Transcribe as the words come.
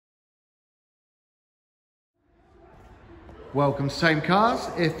Welcome to Thame Cars.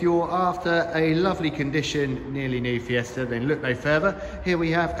 If you're after a lovely condition, nearly new Fiesta, then look no further. Here we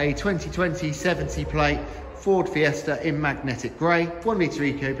have a 2020 70 plate Ford Fiesta in magnetic grey, 1 litre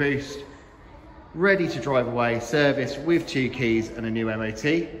EcoBoost, ready to drive away, serviced with 2 keys and a new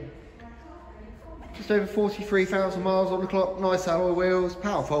MOT. Just over 43,000 miles on the clock, nice alloy wheels,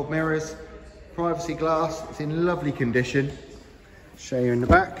 power fold mirrors, privacy glass. It's in lovely condition. Show you in the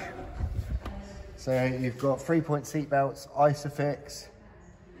back. So you've got 3-point seat belts, Isofix,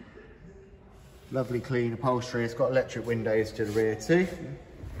 lovely clean upholstery. It's got electric windows to the rear too.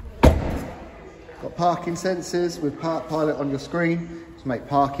 Got parking sensors with Park Pilot on your screen to make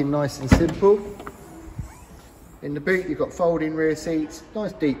parking nice and simple. In the boot you've got folding rear seats,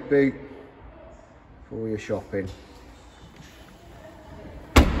 nice deep boot for all your shopping.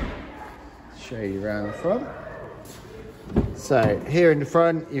 Show you around the front. So here in the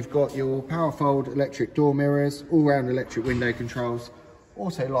front you've got your power fold electric door mirrors, all round electric window controls,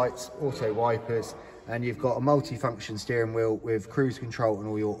 auto lights, auto wipers, and you've got a multi-function steering wheel with cruise control and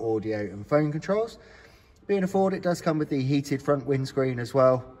all your audio and phone controls. Being a Ford, it does come with the heated front windscreen as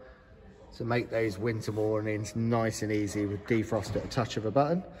well, to make those winter mornings nice and easy with defrost at a touch of a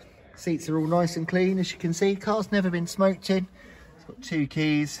button. Seats are all nice and clean, as you can see. Car's never been smoked in. It's got 2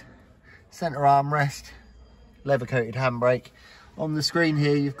 keys, centre armrest, leather coated handbrake. On the screen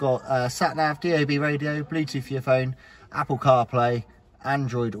here you've got Sat Nav, DAB radio, Bluetooth for your phone, Apple CarPlay,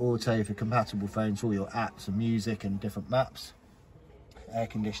 Android Auto for compatible phones, all your apps and music and different maps. Air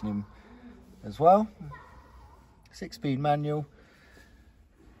conditioning as well. 6-speed manual.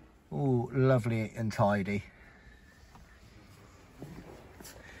 All lovely and tidy.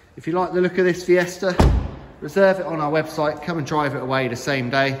 If you like the look of this Fiesta, reserve it on our website, come and drive it away the same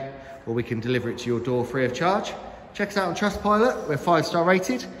day, or we can deliver it to your door free of charge. Check us out on Trustpilot. We're 5-star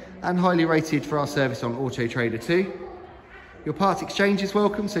rated and highly rated for our service on Auto Trader too. Your part exchange is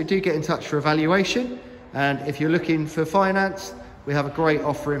welcome, so do get in touch for evaluation. And if you're looking for finance, we have a great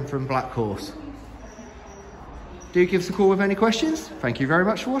offering from Black Horse. Do give us a call with any questions. Thank you very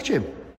much for watching.